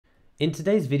In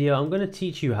today's video, I'm going to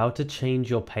teach you how to change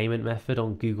your payment method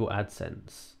on Google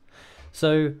AdSense.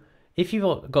 So if you've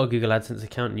got a Google AdSense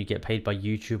account and you get paid by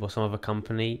YouTube or some other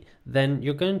company, then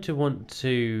you're going to want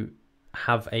to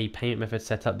have a payment method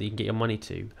set up that you can get your money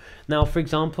to. Now, for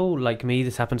example, like me,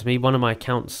 this happened to me. One of my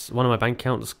bank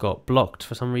accounts got blocked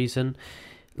for some reason.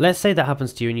 Let's say that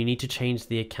happens to you and you need to change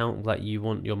the account that you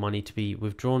want your money to be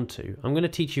withdrawn to. I'm going to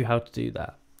teach you how to do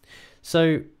that.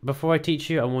 So before I teach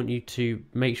you, I want you to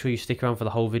make sure you stick around for the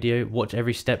whole video, watch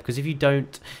every step, because if you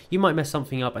don't, you might mess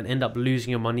something up and end up losing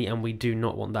your money, and we do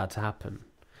not want that to happen.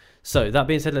 So that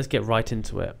being said, let's get right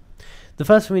into it. The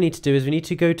first thing we need to do is we need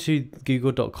to go to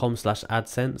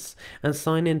google.com/AdSense and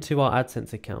sign into our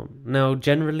AdSense account. Now,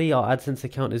 generally, our AdSense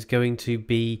account is going to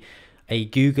be a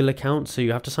Google account, so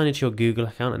you have to sign into your Google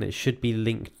account and it should be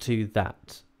linked to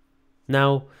that.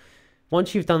 Now,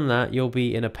 once you've done that, you'll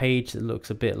be in a page that looks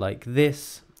a bit like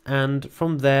this, and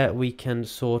from there we can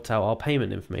sort out our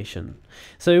payment information.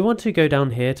 So we want to go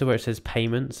down here to where it says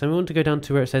payments, and we want to go down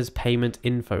to where it says payment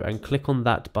info and click on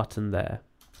that button there.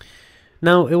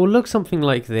 Now it will look something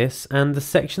like this, and the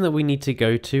section that we need to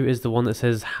go to is the one that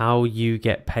says how you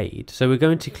get paid. So we're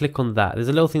going to click on that. There's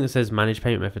a little thing that says manage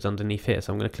payment methods underneath here,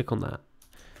 so I'm going to click on that.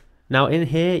 Now in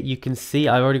here, you can see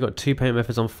I've already got 2 payment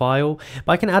methods on file,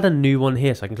 but I can add a new one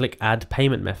here, so I can click add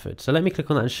payment method. So let me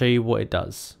click on that and show you what it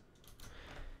does.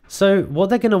 So what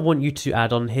they're going to want you to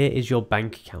add on here is your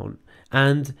bank account,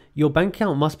 and your bank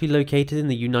account must be located in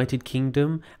the United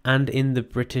Kingdom and in the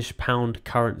British pound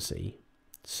currency.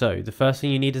 So the first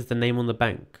thing you need is the name on the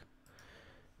bank.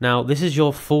 Now, this is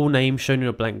your full name shown in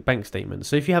your blank bank statement.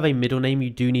 So if you have a middle name, you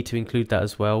do need to include that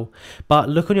as well. But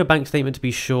look on your bank statement to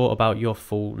be sure about your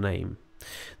full name.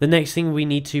 The next thing we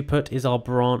need to put is our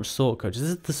branch sort code. So this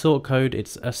is the sort code.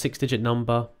 It's a 6-digit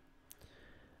number.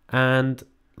 And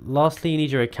lastly, you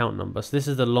need your account number. So this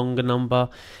is the longer number,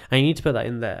 and you need to put that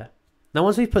in there. Now,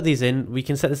 once we've put these in, we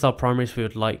can set this our primary if we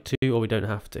would like to, or we don't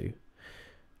have to.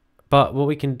 But what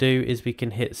we can do is we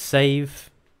can hit save,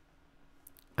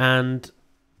 and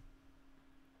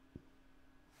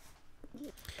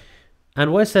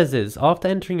what it says is, after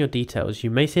entering your details, you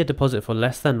may see a deposit for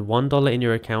less than $1 in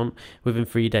your account within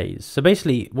 3 days. So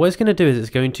basically, what it's going to do is it's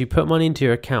going to put money into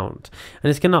your account, and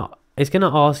it's going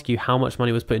to ask you how much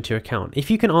money was put into your account. If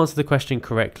you can answer the question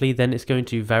correctly, then it's going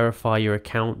to verify your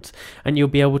account, and you'll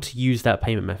be able to use that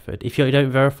payment method. If you don't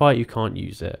verify it, you can't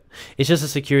use it. It's just a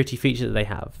security feature that they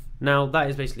have. Now, that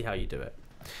is basically how you do it.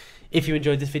 If you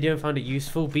enjoyed this video and found it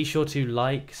useful, be sure to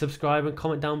like, subscribe, and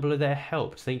comment down below that it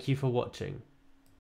helped. Thank you for watching.